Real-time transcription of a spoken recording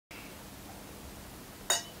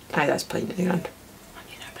Aye, that's pint in the ground. I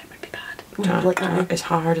knew that bit would be bad. It's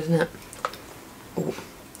hard, isn't it? Oh,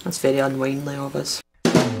 that's very unwindly of us.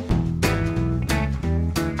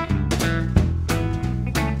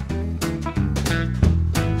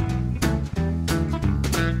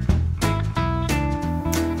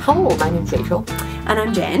 Hello, my name's Rachel. And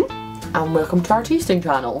I'm Jen. And welcome to our tasting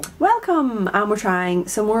channel. Welcome, and we're trying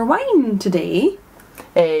some more wine today.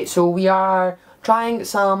 So we are trying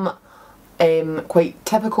some quite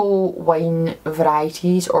typical wine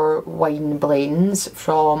varieties or wine blends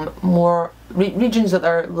from more regions that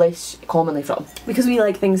they're less commonly from. Because we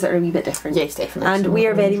like things that are a wee bit different. Yes, definitely. And we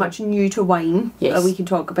are very much new to wine. Yes. We can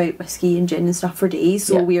talk about whiskey and gin and stuff for days,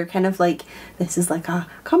 so Yeah. we are kind of like, this is like a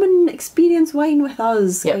come and experience wine with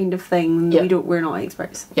us kind of thing. Yeah. We're not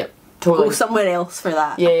experts. Yep. Totally. Go somewhere else for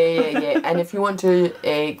that. Yeah. And if you want to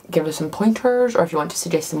give us some pointers, or if you want to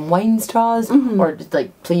suggest some wines to us, or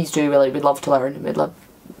like, please do. We'd love to learn. We'd love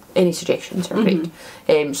any suggestions. Are great.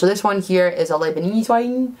 So this one here is a Lebanese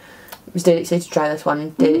wine. I was dead excited to try this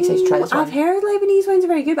one. I've heard Lebanese wines are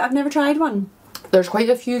very good, but I've never tried one. There's quite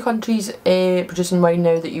a few countries producing wine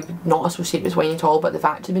now that you would not associate with wine at all, but they've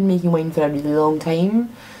actually been making wine for a really long time.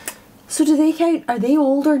 So do they count, are they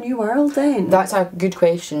old or New World then? That's a good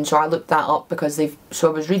question. So I looked that up because so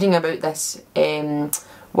I was reading about this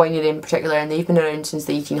winery in particular, and they've been around since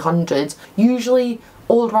the 1800s. Usually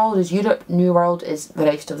Old World is Europe, New World is the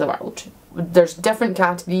rest of the world. There's different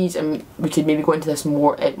categories, and we could maybe go into this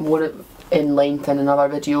more in length in another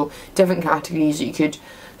video. Different categories that you could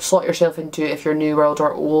slot yourself into if you're New World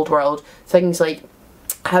or Old World. Things like,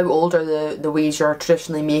 how old are the ways you're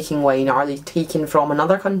traditionally making wine? Are they taken from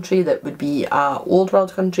another country that would be a Old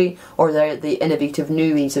World country, or they're the innovative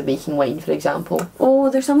new ways of making wine, for example? Oh,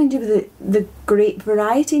 there's something to do with the grape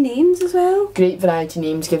variety names as well? Grape variety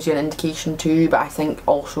names gives you an indication too, but I think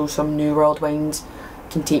also some New World wines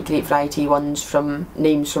can take grape variety ones from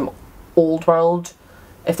names from Old World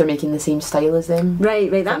if they're making the same style as them.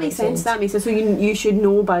 Right, that makes sense. That makes sense. So you should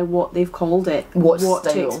know by what they've called it, what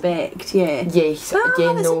to expect. Yeah. Yes.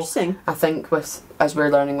 Again, that's though, interesting. I think as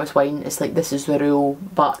we're learning with wine, it's like this is the rule,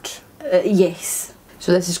 but yes.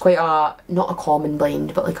 So this is quite not a common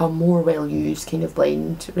blend, but like a more well used kind of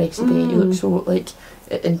blend recipe. You look so like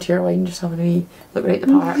into your wine, just having a wee look right at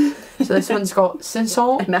the part. So this one's got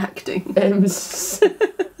Cinsault. I'm acting.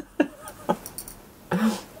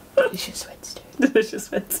 Delicious Whetstone.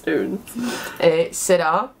 Delicious Whetstone.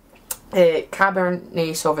 Syrah,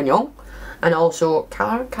 Cabernet Sauvignon, and also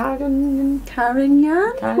Carignan.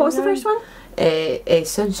 What was the first one?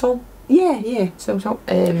 Cinsault. Yeah.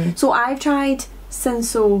 Cinsault. So I've tried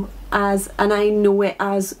Cinsault and I know it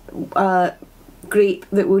as grape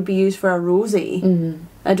that would be used for a rosé.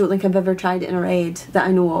 I don't think I've ever tried it in a red that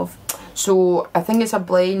I know of. So I think it's a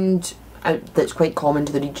blend that's quite common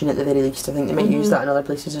to the region at the very least. I think they might use that in other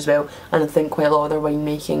places as well, and I think quite a lot of their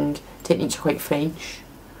winemaking techniques are quite French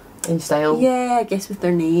in style. Yeah, I guess with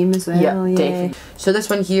their name as well. Yeah, definitely. So this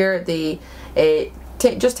one here, they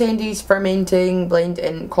just 10 days fermenting, blend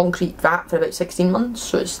in concrete vat for about 16 months,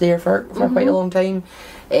 so it's there for quite a long time.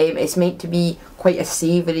 It's meant to be quite a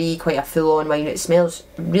savoury, quite a full-on wine. It smells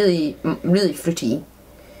really fruity.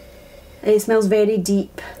 It smells very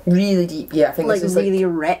deep. Really deep, yeah. I think like this is really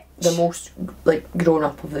rich. The most like grown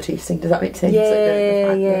up of the tasting. Does that make sense?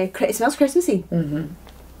 Yeah, It smells Christmassy. It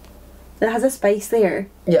has a spice there.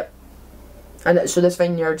 Yep. And so this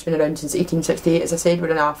vineyard's been around since 1868. As I said,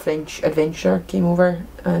 when a French adventurer came over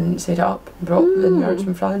and set it up and brought vineyards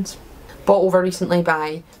from France. Bought over recently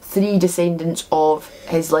by 3 descendants of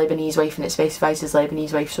his Lebanese wife, and it specifies his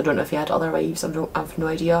Lebanese wife, so I don't know if he had other wives. I've no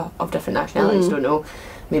idea of different nationalities, don't know.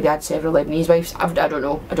 Maybe I had several Lebanese wives. I don't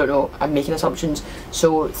know. I'm making assumptions.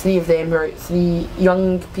 So 3 of them are 3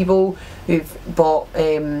 young people who've bought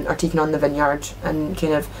are taking on the vineyard, and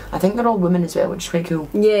kind of, I think they're all women as well, which is quite cool.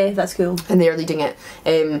 Yeah, that's cool. And they're leading it.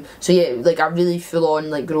 So yeah, like a really full on,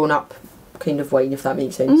 like grown up kind of wine, if that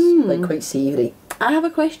makes sense. Like quite savoury. I have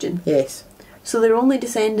a question. Yes. So they're only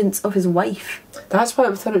descendants of his wife? That's why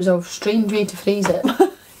I thought it was a strange way to phrase it.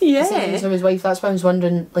 Yeah. Descendants of his wife. That's why I was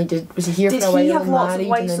wondering, like, was he here for a while? Did he have and lots of married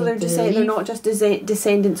wives, and so then they're not just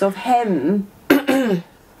descendants of him?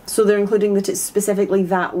 So they're including that it's specifically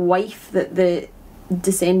that wife that the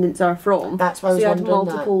descendants are from? That's why I was wondering. So you had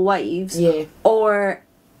multiple wives? Yeah. Or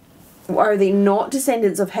are they not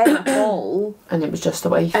descendants of him at all? And it was just the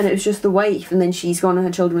wife. And it was just the wife, and then she's gone and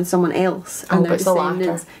had children with someone else, and they're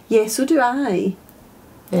descendants. Yeah, so do I.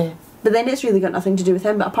 Yeah. But then it's really got nothing to do with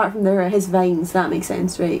him, but apart from there are his vines, that makes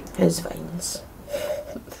sense, right? His vines.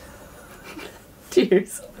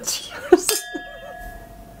 Cheers.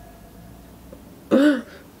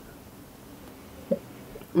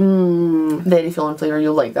 Very full in flavour.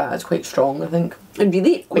 You'll like that. It's quite strong, I think. And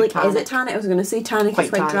really, Quite like, is tannic. it tannic? I was going to say tannic is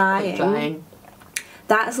quite drying. Quite drying.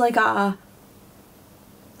 That's like a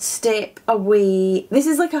step away. This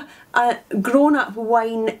is like a grown-up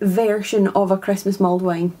wine version of a Christmas mulled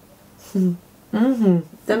wine. Does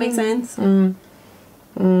that make sense?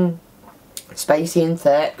 Spicy and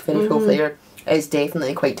thick, very full flavour. It's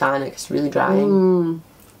definitely quite tannic. It's really drying.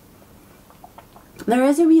 There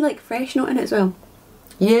is a wee like fresh note in it as well.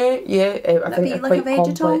 Yeah, I think it's like quite a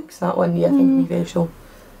vegetal? complex, that one. Yeah, I think it'd be vegetal.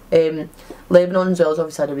 Lebanon as well has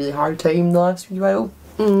obviously had a really hard time the last wee while.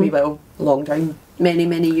 Long time.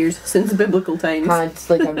 Many years since biblical times. Had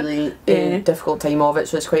like a really difficult time of it,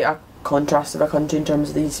 so it's quite a contrast of a country in terms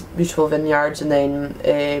of these beautiful vineyards, and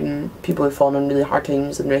then people who've fallen on really hard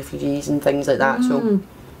times and refugees and things like that. So, an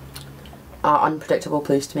unpredictable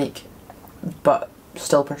place to make, but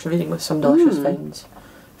still persevering with some delicious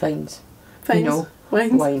vines. You know,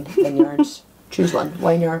 wine, vineyards. Choose one.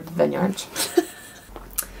 Wine or vineyards.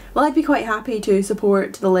 Well, I'd be quite happy to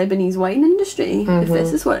support the Lebanese wine industry if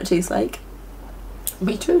this is what it tastes like.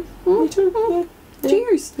 Me too. Me too. Yeah.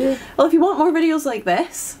 Cheers. Yeah. Well, if you want more videos like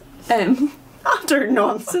this, utter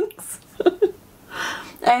nonsense,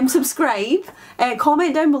 subscribe.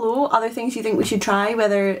 Comment down below other things you think we should try,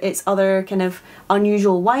 whether it's other kind of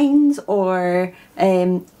unusual wines or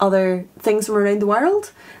other things from around the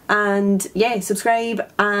world. And yeah,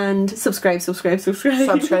 subscribe. Please subscribe,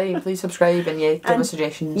 and yeah, give us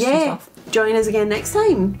suggestions and stuff. Join us again next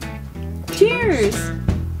time. Cheers!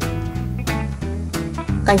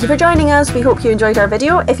 Thank you for joining us. We hope you enjoyed our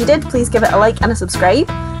video. If you did, please give it a like and a subscribe.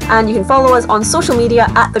 And you can follow us on social media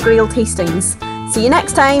at The Grail Tastings. See you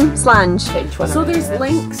next time. Slange. So there's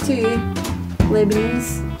links to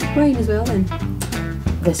Lebanese wine as well then.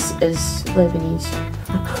 This is Lebanese.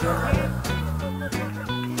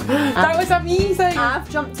 That was amazing! I've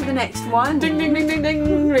jumped to the next one. Ding ding ding ding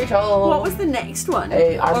ding, Rachel. What was the next one?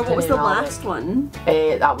 Argentinian Or what was the Malbec. last one?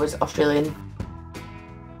 That was Australian.